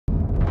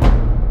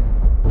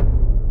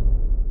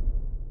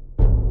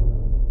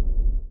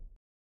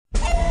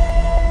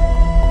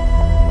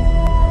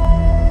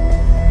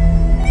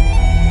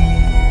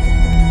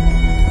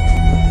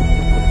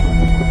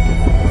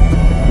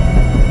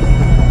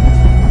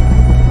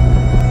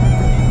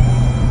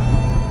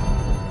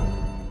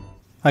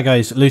Hi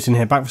guys, Luton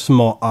here, back for some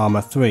more Arma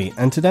 3,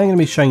 and today I'm going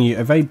to be showing you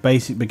a very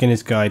basic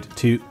beginner's guide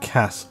to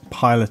CAS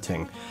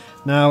piloting.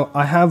 Now,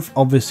 I have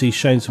obviously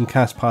shown some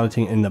CAS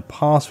piloting in the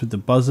past with the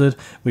buzzard.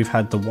 We've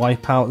had the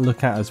Wipeout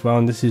look at as well,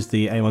 and this is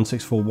the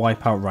A-164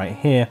 Wipeout right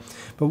here.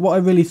 But what I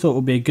really thought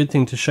would be a good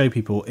thing to show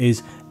people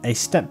is a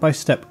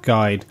step-by-step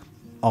guide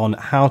on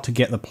how to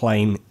get the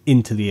plane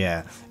into the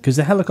air. Because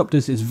the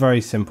helicopters is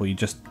very simple, you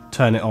just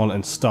turn it on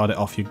and start it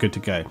off, you're good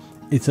to go.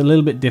 It's a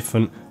little bit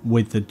different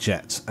with the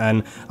jets,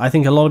 and I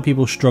think a lot of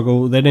people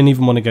struggle. They don't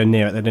even want to go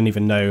near it, they don't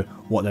even know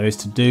what there is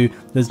to do.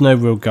 There's no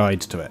real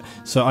guide to it,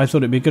 so I thought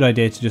it'd be a good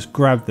idea to just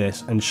grab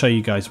this and show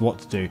you guys what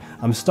to do.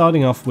 I'm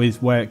starting off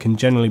with where it can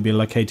generally be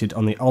located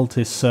on the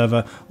Altis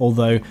server,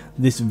 although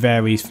this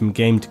varies from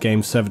game to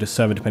game, server to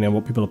server, depending on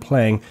what people are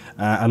playing,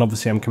 and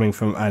obviously I'm coming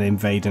from an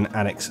invade and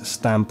annex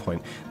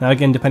standpoint. Now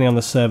again, depending on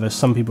the server,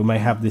 some people may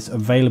have this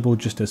available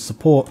just as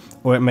support,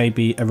 or it may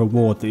be a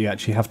reward that you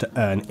actually have to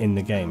earn in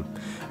the game.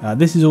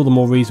 This is all the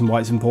more reason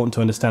why it's important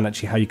to understand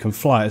actually how you can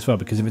fly it as well,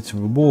 because if it's a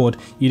reward,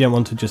 you don't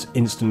want to just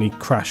instantly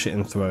crash it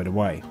and throw it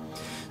away.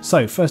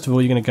 So first of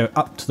all, you're going to go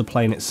up to the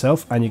plane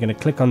itself, and you're going to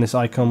click on this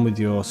icon with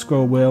your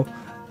scroll wheel.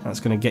 That's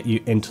going to get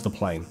you into the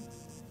plane.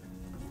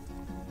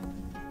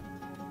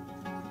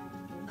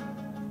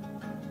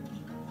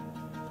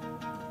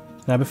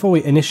 Now before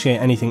we initiate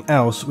anything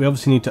else, we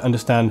obviously need to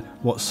understand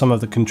what some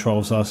of the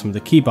controls are, some of the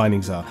key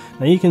bindings are.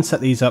 Now you can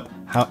set these up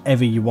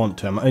however you want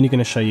to. I'm only going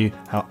to show you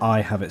how I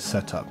have it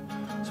set up.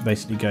 So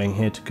basically going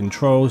here to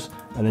controls,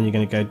 and then you're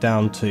going to go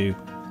down to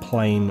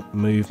plane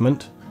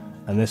movement,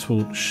 and this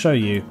will show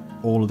you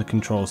all of the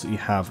controls that you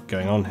have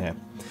going on here.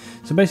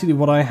 So basically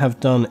what I have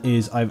done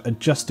is I've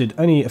adjusted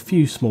only a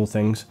few small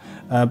things.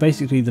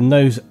 Basically the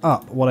nose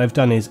up, what I've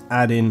done is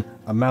add in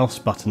a mouse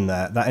button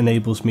there. That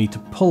enables me to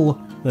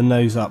pull the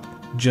nose up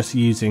just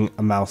using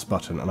a mouse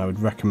button, and I would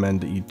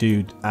recommend that you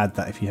do add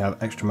that if you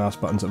have extra mouse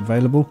buttons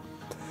available.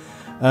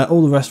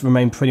 All the rest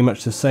remain pretty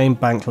much the same.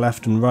 Bank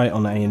left and right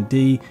on A and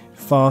D,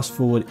 fast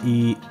forward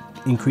E,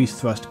 increase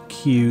thrust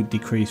Q,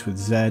 decrease with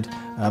Z.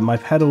 My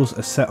pedals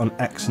are set on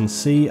X and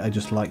C, I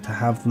just like to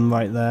have them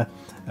right there.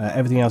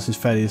 Everything else is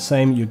fairly the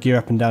same. Your gear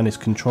up and down is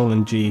control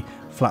and G,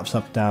 flaps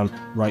up down,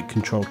 right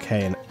control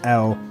K and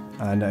L,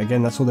 and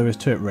again that's all there is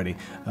to it really.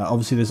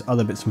 Obviously there's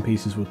other bits and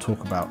pieces we'll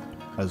talk about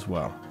as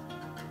well.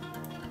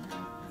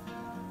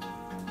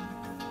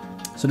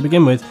 So to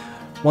begin with,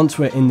 once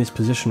we're in this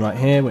position right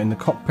here, we're in the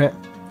cockpit,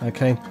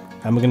 okay,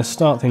 and we're going to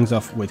start things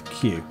off with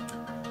Q,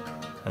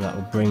 and that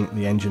will bring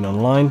the engine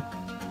online.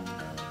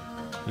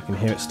 You can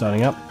hear it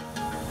starting up.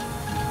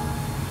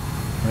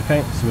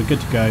 Okay, so we're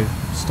good to go.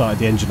 Started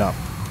the engine up.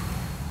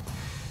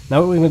 Now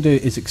what we're going to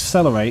do is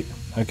accelerate,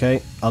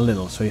 okay, a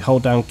little. So you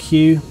hold down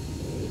Q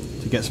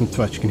to get some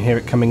thrust. You can hear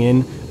it coming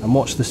in, and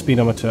watch the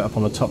speedometer up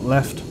on the top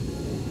left.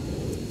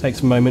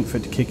 Takes a moment for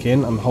it to kick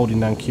in. I'm holding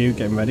down Q,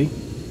 getting ready.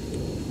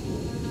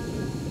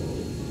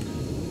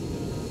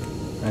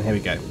 And here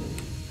we go.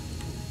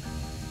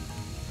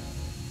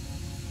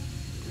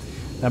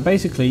 Now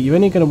basically you're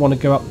only going to want to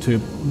go up to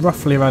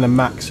roughly around a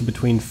max of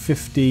between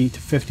 50 to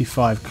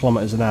 55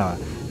 kilometers an hour.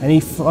 Any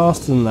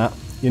faster than that,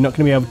 you're not going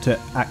to be able to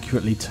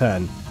accurately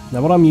turn.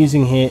 Now what I'm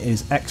using here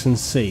is X and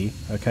C,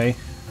 okay?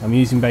 I'm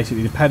using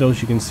basically the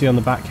pedals you can see on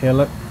the back here,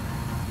 look,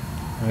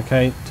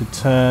 okay, to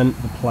turn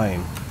the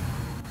plane.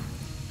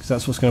 Because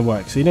that's what's going to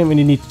work. So you don't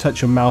really need to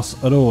touch your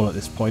mouse at all at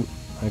this point,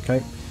 okay?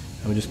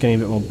 And we're just getting a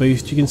bit more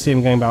boost. You can see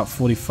I'm going about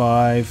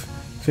 45,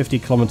 50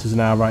 kilometers an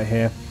hour right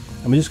here.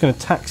 And we're just going to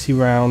taxi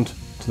round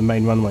to the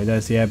main runway.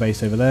 There's the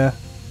airbase over there.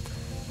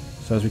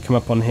 So as we come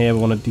up on here, we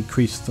want to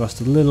decrease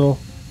thrust a little,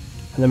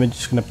 and then we're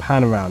just going to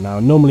pan around. Now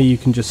normally you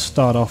can just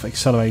start off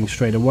accelerating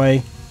straight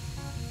away,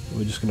 but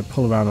we're just going to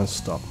pull around and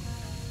stop.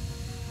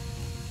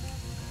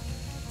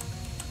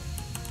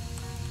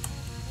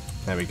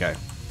 There we go.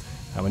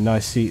 And we're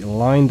nicely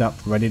lined up,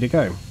 ready to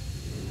go.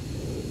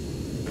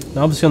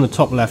 Now obviously on the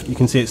top left you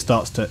can see it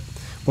starts to,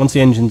 once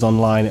the engine's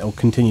online, it will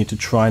continue to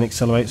try and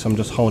accelerate, so I'm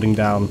just holding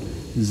down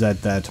Z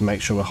there to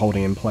make sure we're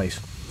holding in place.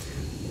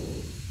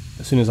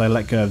 As soon as I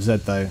let go of Z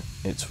though,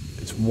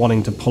 it's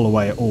wanting to pull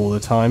away all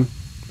the time,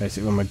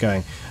 basically when we're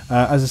going.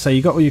 As I say,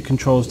 you've got all your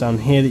controls down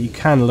here that you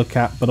can look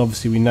at, but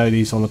obviously we know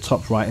these on the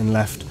top right and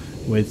left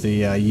with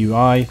the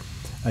UI.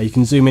 You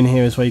can zoom in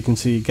here as well, you can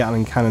see your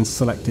Gatling cannon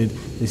selected.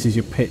 This is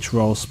your pitch,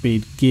 roll,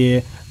 speed,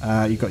 gear,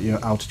 you've got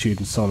your altitude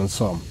and so on and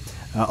so on.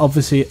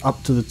 Obviously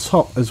up to the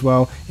top as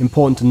well,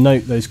 important to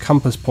note those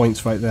compass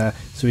points right there,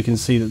 so we can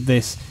see that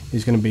this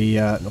is going to be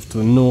off to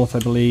the north, I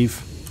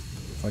believe,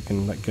 if I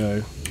can let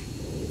go.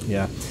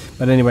 Yeah,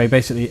 but anyway,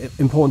 basically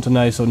important to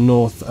know, so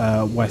north,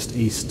 west,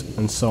 east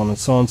and so on,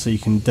 so you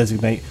can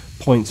designate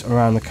points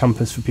around the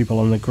compass for people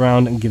on the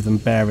ground and give them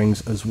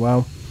bearings as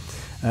well.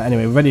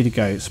 Anyway, we're ready to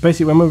go. So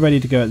basically when we're ready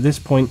to go at this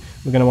point,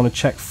 we're going to want to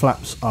check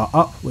flaps are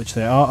up, which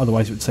they are,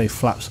 otherwise it would say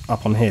flaps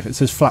up on here. If it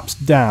says flaps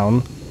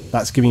down,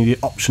 that's giving you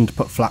the option to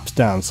put flaps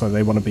down, so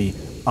they want to be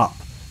up.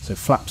 So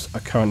flaps are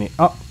currently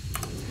up.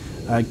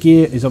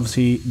 Gear is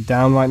obviously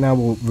down right now.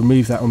 We'll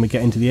remove that when we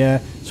get into the air.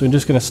 So we're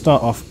just going to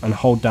start off and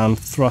hold down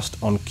thrust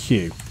on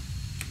Q.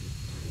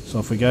 So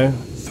off we go,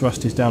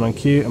 thrust is down on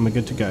Q and we're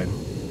good to go.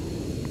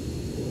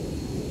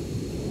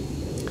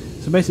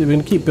 So basically we're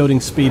going to keep building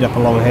speed up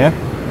along here.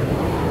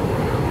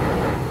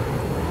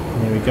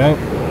 There we go.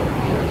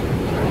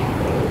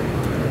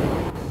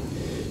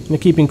 Going to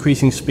keep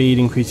increasing speed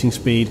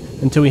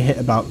until we hit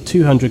about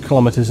 200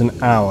 kilometers an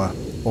hour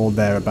or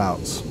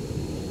thereabouts.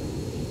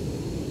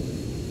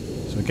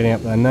 So we're getting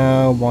up there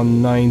now,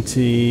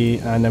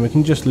 190, and then we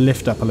can just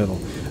lift up a little.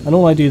 And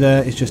all I do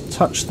there is just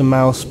touch the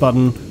mouse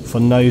button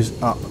for nose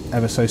up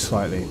ever so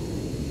slightly.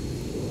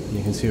 And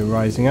you can see we're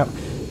rising up.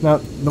 Now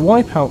the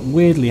Wipeout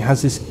weirdly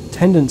has this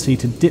tendency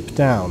to dip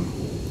down,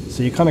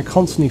 so you're kind of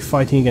constantly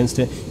fighting against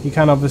it. You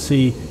can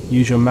obviously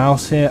use your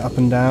mouse here up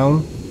and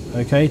down,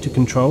 okay, to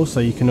control, so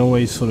you can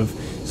always sort of,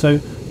 so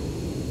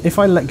if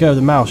I let go of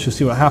the mouse you'll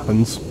see what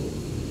happens.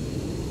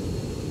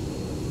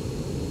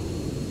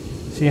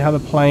 See how the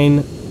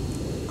plane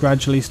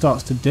gradually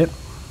starts to dip,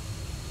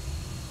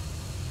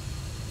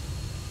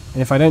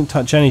 and if I don't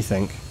touch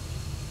anything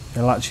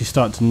it'll actually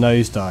start to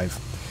nosedive.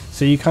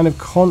 So you kind of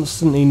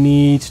constantly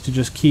need to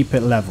just keep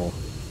it level,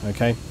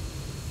 okay?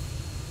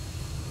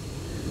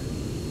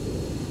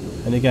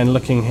 And again,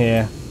 looking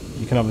here,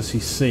 you can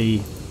obviously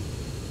see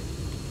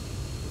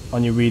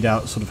on your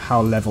readout sort of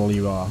how level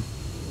you are.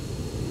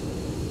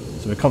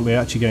 So we're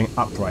actually going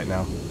up right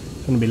now.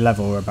 It's going to be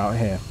level, we're about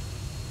here.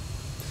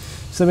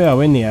 So we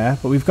are in the air,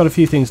 but we've got a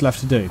few things left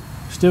to do.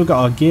 Still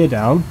got our gear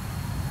down,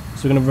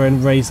 so we're going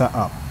to raise that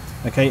up.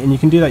 Okay, and you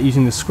can do that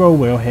using the scroll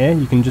wheel here.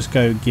 You can just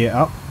go gear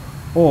up,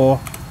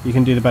 or you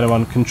can do the better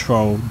one,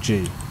 Control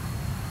G.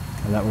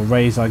 And that will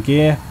raise our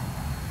gear.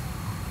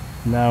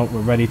 Now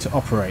we're ready to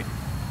operate.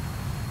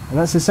 And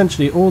that's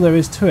essentially all there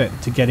is to it,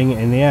 to getting it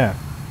in the air.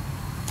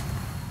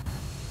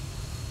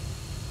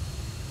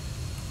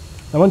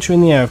 Now once you're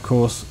in the air, of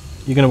course,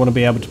 you're going to want to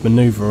be able to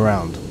maneuver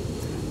around.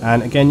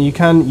 And again, you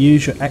can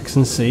use your X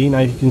and C. Now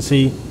you can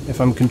see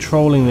if I'm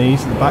controlling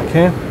these at the back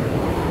here,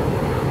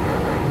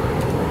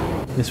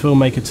 this will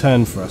make a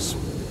turn for us.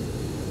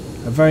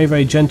 A very,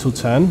 very gentle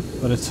turn,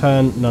 but a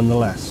turn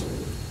nonetheless.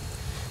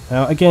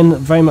 Now again,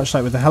 very much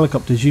like with the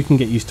helicopters, you can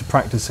get used to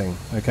practicing,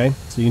 okay?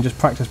 So you can just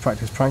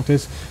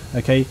practice,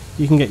 okay?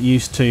 You can get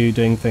used to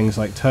doing things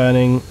like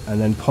turning and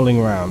then pulling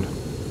around.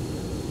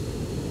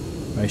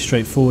 Very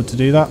straightforward to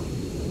do that.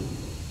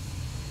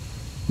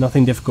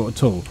 Nothing difficult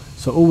at all.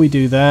 So all we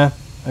do there,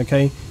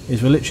 okay,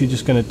 is we're literally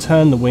just going to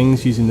turn the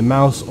wings using the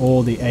mouse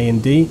or the A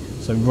and D,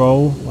 so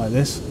roll like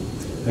this.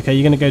 Okay,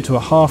 you're going to go to a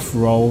half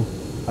roll,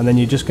 and then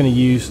you're just going to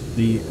use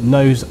the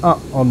nose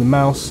up on the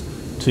mouse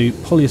to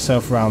pull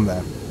yourself around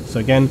there. So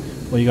again,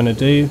 what you're going to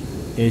do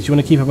is you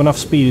want to keep up enough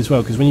speed as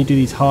well, because when you do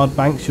these hard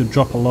banks you'll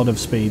drop a lot of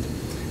speed.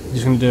 You're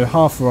just going to do a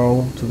half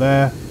roll to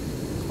there,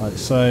 like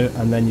so,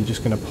 and then you're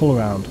just going to pull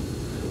around.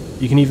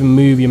 You can even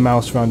move your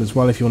mouse around as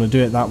well if you want to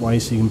do it that way,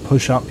 so you can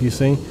push up, you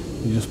see.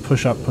 You just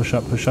push up, push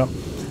up, push up.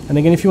 And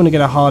again, if you want to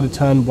get a harder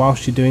turn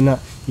whilst you're doing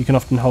that, you can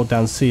often hold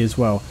down C as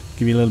well,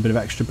 give you a little bit of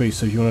extra boost,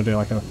 so if you want to do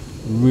like a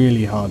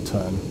really hard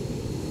turn.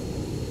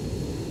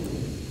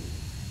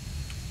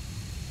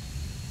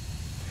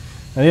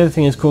 Now the other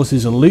thing, of course,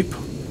 is a loop.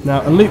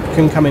 Now a loop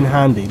can come in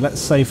handy.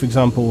 Let's say, for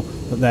example,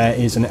 that there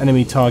is an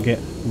enemy target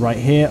right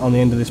here on the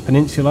end of this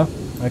peninsula.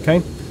 Okay, I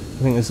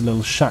think there's a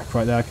little shack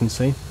right there I can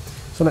see.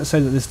 So let's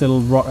say that this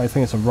little rock, I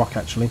think it's a rock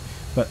actually,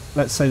 but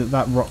let's say that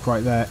that rock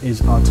right there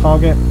is our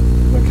target.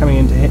 We're coming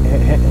in to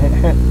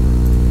hit.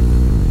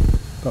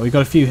 But we've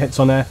got a few hits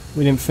on there.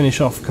 We didn't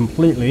finish off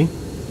completely.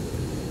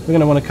 We're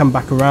going to want to come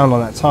back around on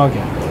that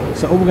target.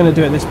 So all we're going to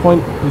do at this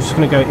point, we're just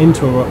going to go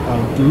into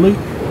a loop.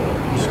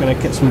 We're just going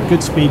to get some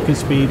good speed. We're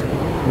just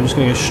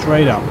going to go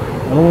straight up.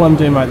 And all I'm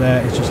doing right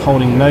there is just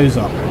holding nose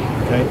up.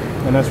 Okay.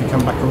 And as we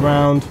come back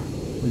around,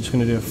 we're just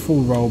going to do a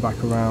full roll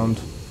back around.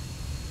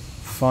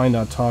 Find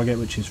our target,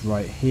 which is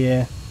right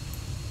here,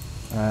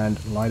 and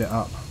light it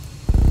up.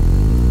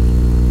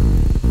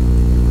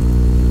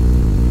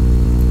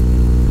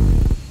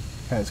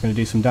 Okay, it's going to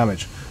do some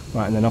damage.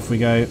 Right, and then off we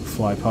go,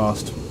 fly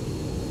past.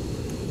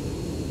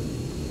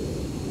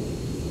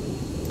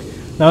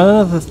 Now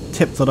another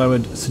tip that I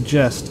would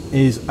suggest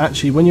is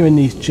actually when you're in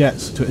these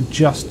jets to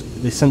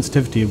adjust the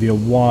sensitivity of your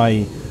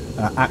Y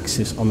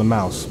axis on the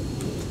mouse.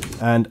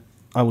 And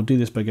I will do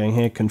this by going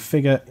here,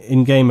 configure.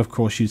 In game, of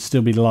course, you'd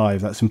still be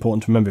live. That's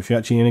important to remember. If you're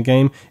actually in a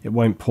game, it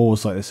won't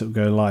pause like this. It will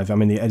go live.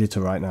 I'm in the editor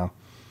right now.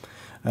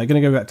 I'm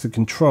going to go back to the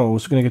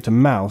controls. We're going to go to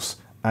mouse,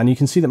 and you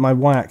can see that my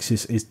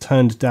Y-axis is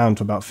turned down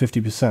to about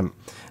 50%.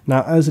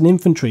 Now, as an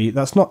infantry,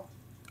 that's not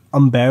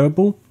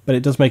unbearable, but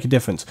it does make a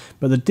difference.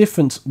 But the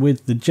difference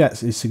with the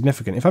jets is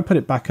significant. If I put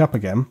it back up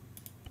again,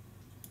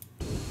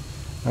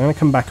 I'm going to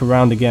come back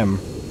around again.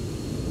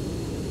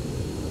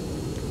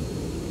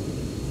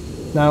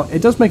 Now,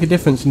 it does make a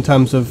difference in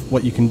terms of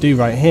what you can do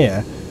right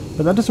here,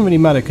 but that doesn't really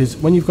matter because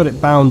when you've got it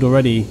bound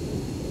already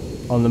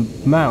on the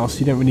mouse,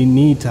 you don't really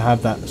need to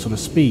have that sort of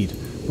speed.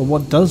 But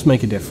what does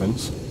make a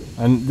difference,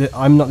 and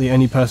I'm not the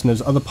only person,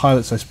 there's other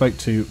pilots I spoke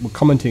to were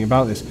commenting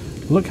about this,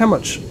 look how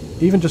much,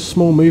 even just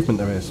small movement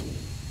there is.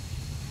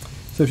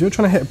 So if you're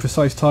trying to hit a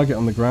precise target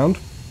on the ground,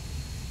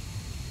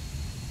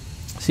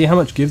 See how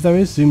much give there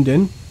is zoomed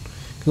in?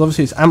 Because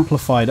obviously it's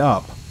amplified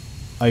up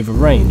over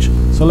range.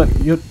 So look,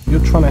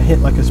 you're trying to hit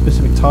like a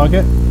specific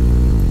target.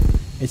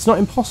 It's not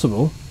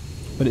impossible,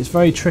 but it's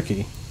very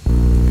tricky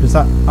because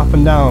that up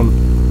and down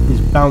is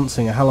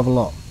bouncing a hell of a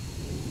lot.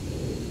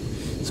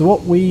 So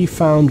what we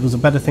found was a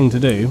better thing to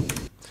do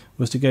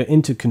was to go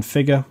into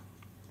configure,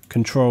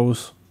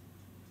 controls,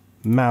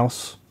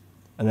 mouse,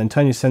 and then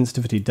turn your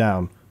sensitivity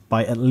down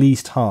by at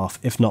least half,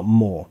 if not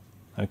more.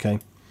 Okay,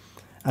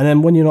 and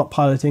then when you're not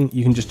piloting,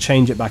 you can just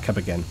change it back up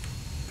again,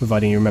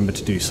 providing you remember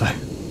to do so.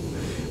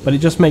 But it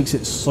just makes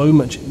it so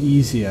much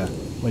easier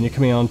when you're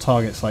coming on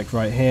targets like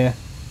right here.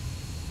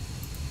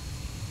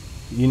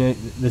 You know,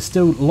 there's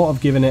still a lot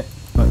of give in it,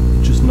 but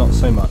just not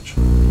so much.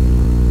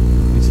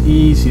 It's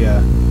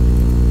easier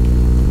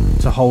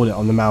to hold it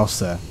on the mouse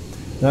there.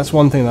 And that's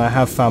one thing that I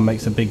have found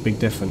makes a big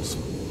difference.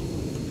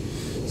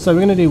 So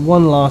we're going to do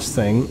one last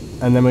thing,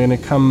 and then we're going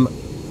to come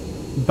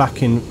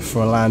back in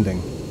for a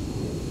landing.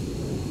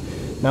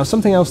 Now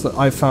something else that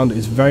I've found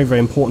is very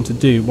important to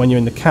do when you're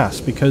in the CAS,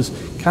 because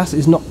CAS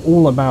is not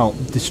all about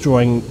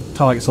destroying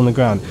targets on the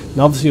ground.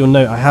 Now obviously you'll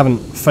note I haven't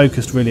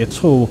focused really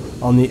at all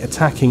on the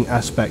attacking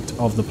aspect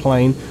of the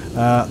plane.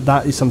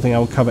 That is something I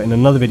will cover in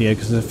another video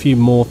because there's a few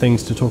more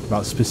things to talk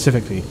about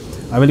specifically.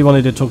 I really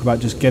wanted to talk about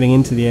just getting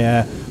into the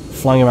air,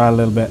 flying around a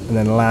little bit, and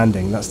then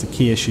landing. That's the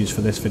key issues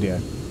for this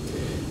video.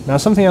 Now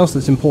something else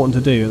that's important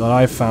to do that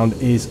I've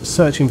found is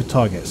searching for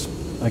targets.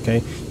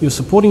 Okay, you're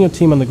supporting your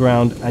team on the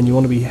ground and you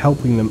want to be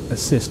helping them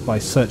assist by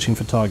searching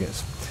for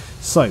targets.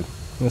 So, I'm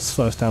going to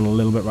slow us down a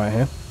little bit right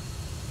here.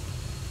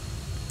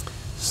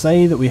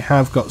 Say that we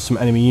have got some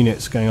enemy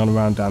units going on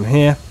around down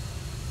here.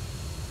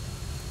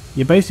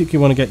 You basically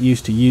want to get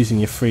used to using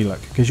your free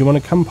look, because you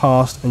want to come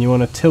past and you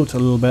want to tilt a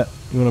little bit,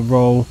 you want to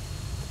roll,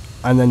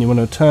 and then you want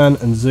to turn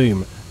and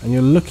zoom, and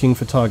you're looking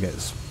for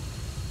targets.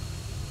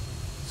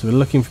 So we're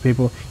looking for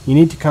people. You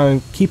need to kind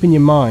of keep in your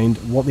mind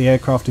what the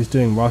aircraft is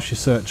doing whilst you're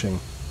searching.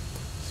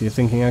 So you're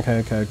thinking,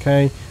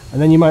 okay,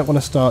 and then you might want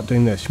to start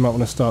doing this. You might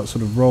want to start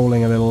sort of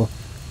rolling a little,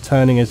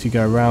 turning as you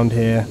go around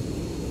here,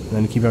 and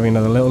then keep having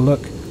another little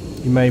look.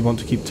 You may want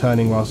to keep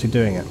turning whilst you're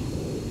doing it.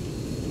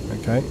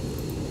 Okay?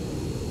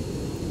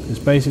 Because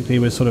basically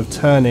we're sort of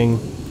turning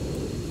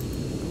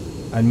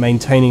and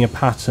maintaining a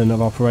pattern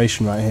of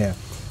operation right here.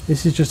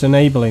 This is just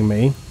enabling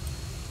me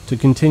to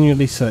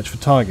continually search for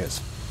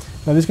targets.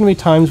 Now there's going to be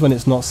times when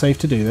it's not safe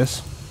to do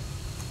this.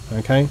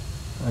 Okay?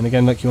 And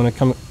again, look, you want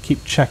to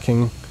keep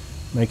checking,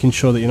 making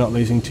sure that you're not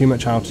losing too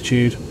much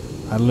altitude,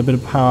 add a little bit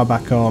of power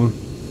back on,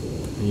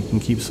 and you can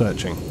keep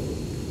searching.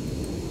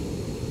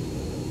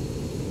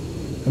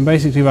 And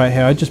basically right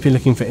here I'd just be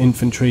looking for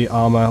infantry,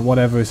 armor,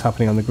 whatever is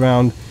happening on the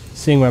ground,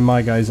 seeing where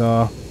my guys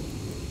are,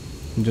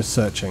 and just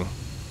searching.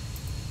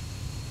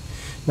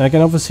 Now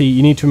again, obviously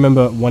you need to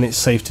remember when it's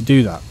safe to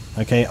do that.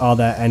 Okay, are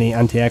there any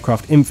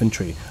anti-aircraft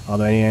infantry? Are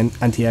there any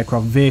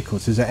anti-aircraft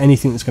vehicles? Is there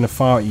anything that's going to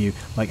fire at you,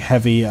 like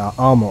heavy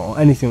armor or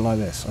anything like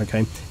this?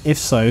 Okay, if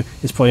so,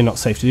 it's probably not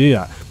safe to do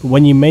that. But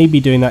when you may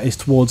be doing that is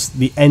towards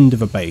the end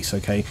of a base.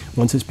 Okay,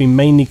 once it's been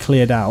mainly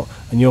cleared out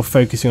and you're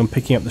focusing on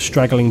picking up the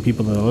straggling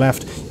people to the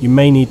left, you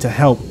may need to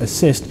help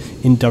assist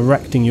in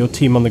directing your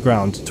team on the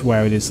ground to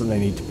where it is that they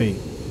need to be.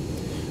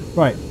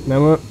 Right,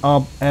 now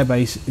our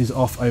airbase is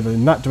off over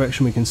in that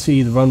direction. We can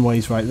see the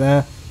runways right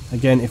there.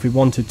 Again, if we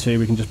wanted to,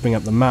 we can just bring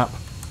up the map,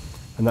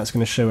 and that's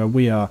going to show where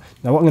we are.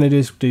 Now what I'm going to do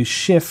is do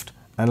shift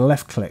and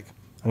left click.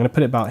 I'm going to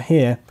put it about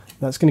here.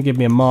 That's going to give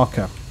me a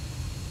marker.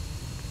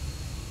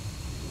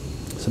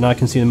 So now I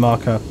can see the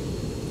marker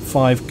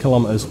 5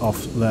 kilometers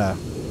off there.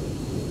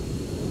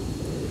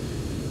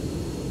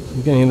 So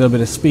I'm getting a little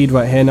bit of speed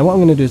right here. Now what I'm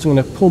going to do is I'm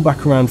going to pull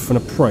back around for an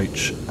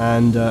approach,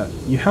 and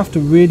you have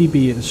to really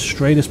be as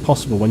straight as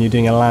possible when you're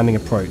doing a landing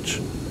approach,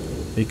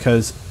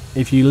 because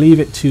if you leave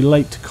it too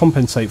late to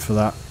compensate for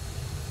that,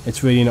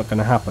 it's really not going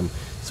to happen.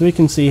 So we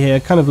can see here,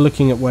 kind of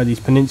looking at where these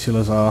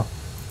peninsulas are,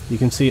 you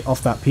can see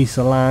off that piece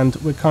of land,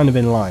 we're kind of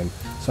in line.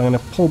 So I'm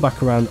going to pull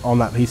back around on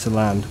that piece of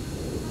land.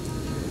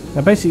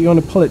 Now basically you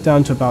want to pull it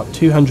down to about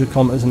 200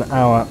 kilometers an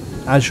hour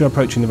as you're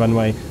approaching the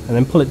runway, and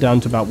then pull it down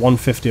to about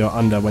 150 or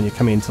under when you're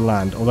coming into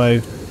land.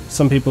 Although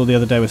some people the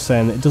other day were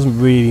saying that it doesn't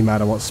really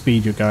matter what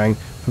speed you're going,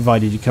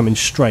 provided you come in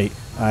straight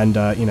and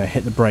you know,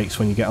 hit the brakes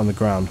when you get on the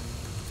ground.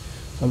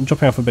 So I'm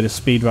dropping off a bit of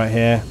speed right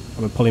here,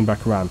 and we're pulling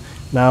back around.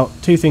 Now,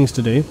 two things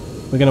to do.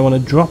 We're going to want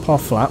to drop our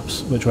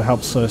flaps, which will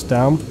help slow us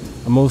down.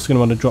 I'm also going to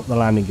want to drop the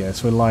landing gear.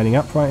 So we're lining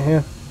up right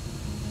here.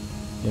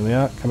 Here we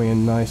are, coming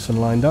in nice and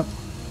lined up.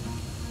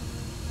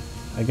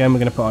 Again, we're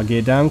going to put our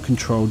gear down,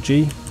 Control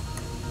G.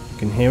 You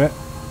can hear it.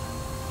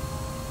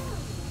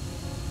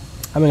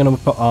 And we're going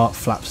to put our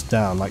flaps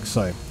down, like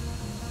so.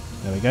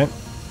 There we go.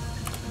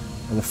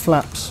 And the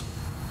flaps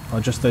are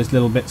just those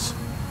little bits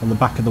on the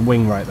back of the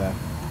wing right there.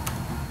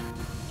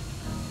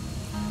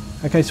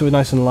 Okay, so we're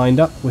nice and lined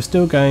up. We're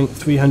still going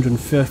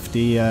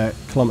 350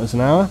 kilometers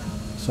an hour.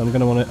 So I'm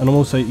going to want to, and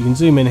also you can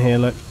zoom in here,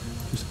 look,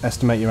 just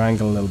estimate your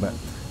angle a little bit.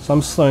 So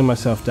I'm slowing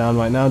myself down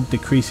right now,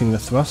 decreasing the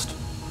thrust.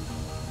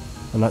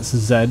 And that's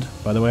Z,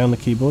 by the way, on the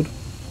keyboard.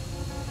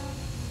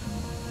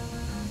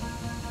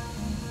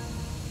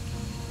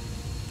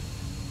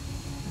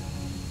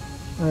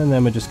 And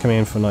then we're just coming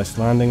in for a nice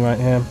landing right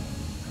here.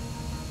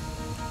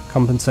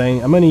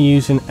 Compensating. I'm only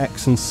using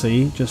X and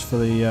C just for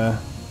the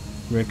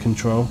rear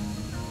control.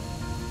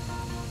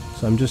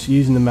 So I'm just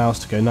using the mouse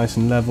to go nice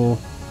and level,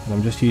 and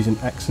I'm just using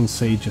X and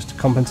C just to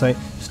compensate.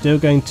 Still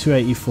going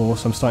 284,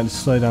 so I'm starting to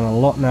slow down a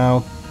lot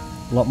now.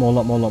 A lot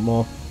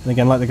more. And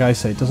again, like the guys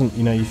say, it doesn't,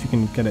 you know, if you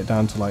can get it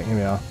down to like, here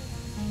we are,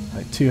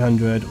 like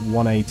 200,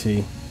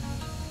 180.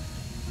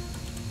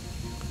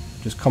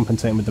 Just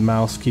compensating with the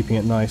mouse, keeping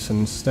it nice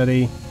and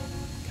steady.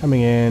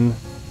 Coming in,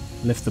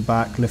 lift the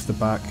back, lift the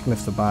back,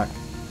 lift the back,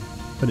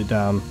 put it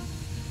down,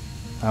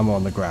 and we're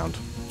on the ground.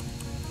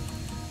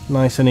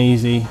 Nice and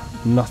easy,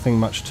 nothing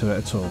much to it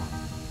at all.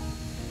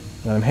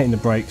 And I'm hitting the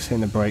brakes,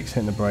 hitting the brakes,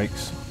 hitting the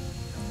brakes.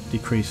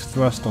 Decrease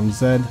thrust on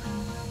Z.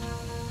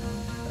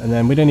 And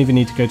then we don't even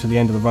need to go to the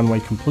end of the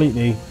runway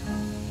completely.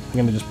 We're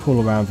going to just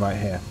pull around right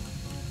here.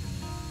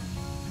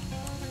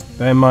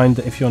 Bear in mind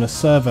that if you're on a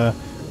server,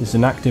 this is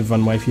an active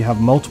runway. If you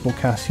have multiple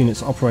CAS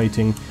units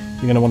operating,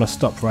 you're going to want to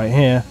stop right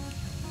here.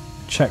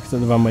 Check that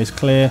the runway is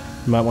clear.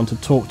 You might want to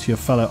talk to your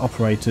fellow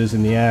operators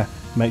in the air.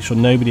 Make sure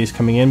nobody is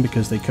coming in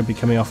because they could be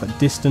coming off at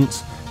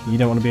distance. You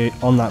don't want to be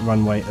on that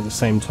runway at the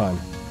same time.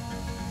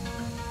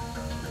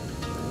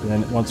 And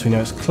then once we know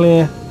it's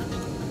clear,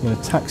 I'm going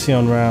to taxi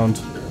on round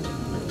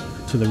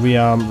to the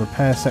rearm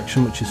repair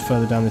section, which is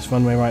further down this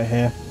runway right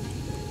here.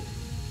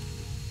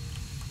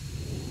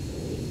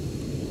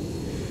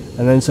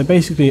 And then so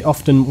basically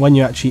often when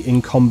you're actually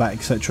in combat,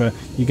 etc.,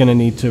 you're going to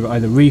need to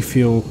either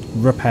refuel,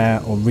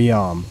 repair or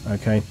rearm,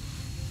 okay?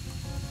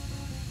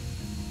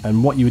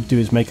 And what you would do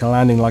is make a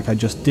landing like I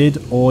just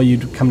did, or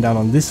you'd come down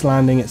on this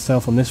landing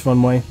itself on this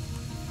runway,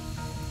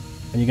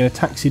 and you're going to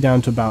taxi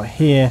down to about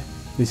here.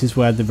 This is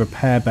where the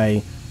repair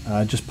bay,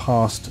 just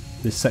past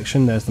this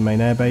section, there's the main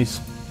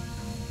airbase,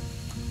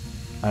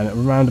 and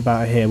around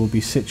about here will be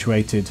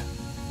situated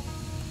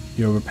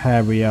your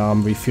repair,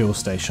 rearm, refuel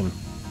station.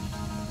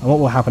 And what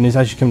will happen is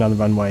as you come down the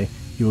runway,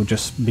 you'll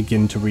just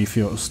begin to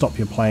refuel, stop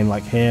your plane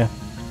like here,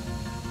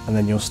 and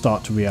then you'll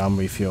start to rearm,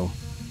 refuel.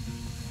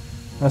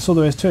 That's all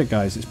there is to it,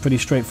 guys. It's pretty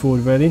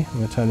straightforward really. I'm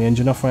going to turn the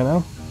engine off right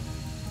now.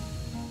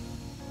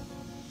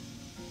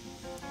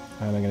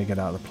 And I'm going to get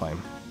out of the plane.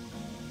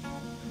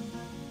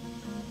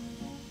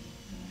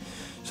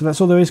 So that's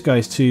all there is,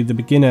 guys, to the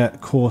beginner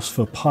course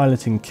for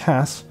piloting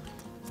CAS.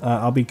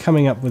 I'll be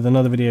coming up with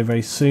another video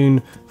very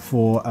soon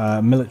for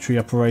military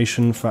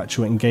operation, for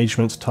actual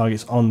engagements,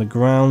 targets on the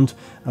ground.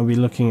 I'll be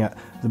looking at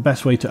the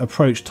best way to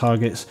approach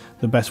targets,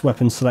 the best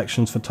weapon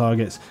selections for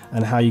targets,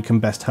 and how you can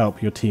best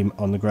help your team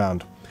on the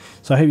ground.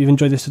 So I hope you've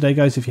enjoyed this today,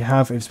 guys. If you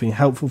have, if it's been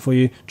helpful for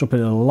you, drop it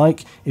a little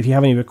like. If you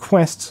have any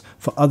requests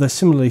for other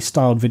similarly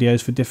styled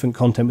videos for different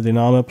content within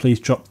Arma, please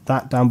drop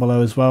that down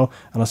below as well.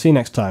 And I'll see you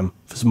next time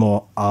for some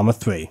more Arma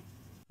 3.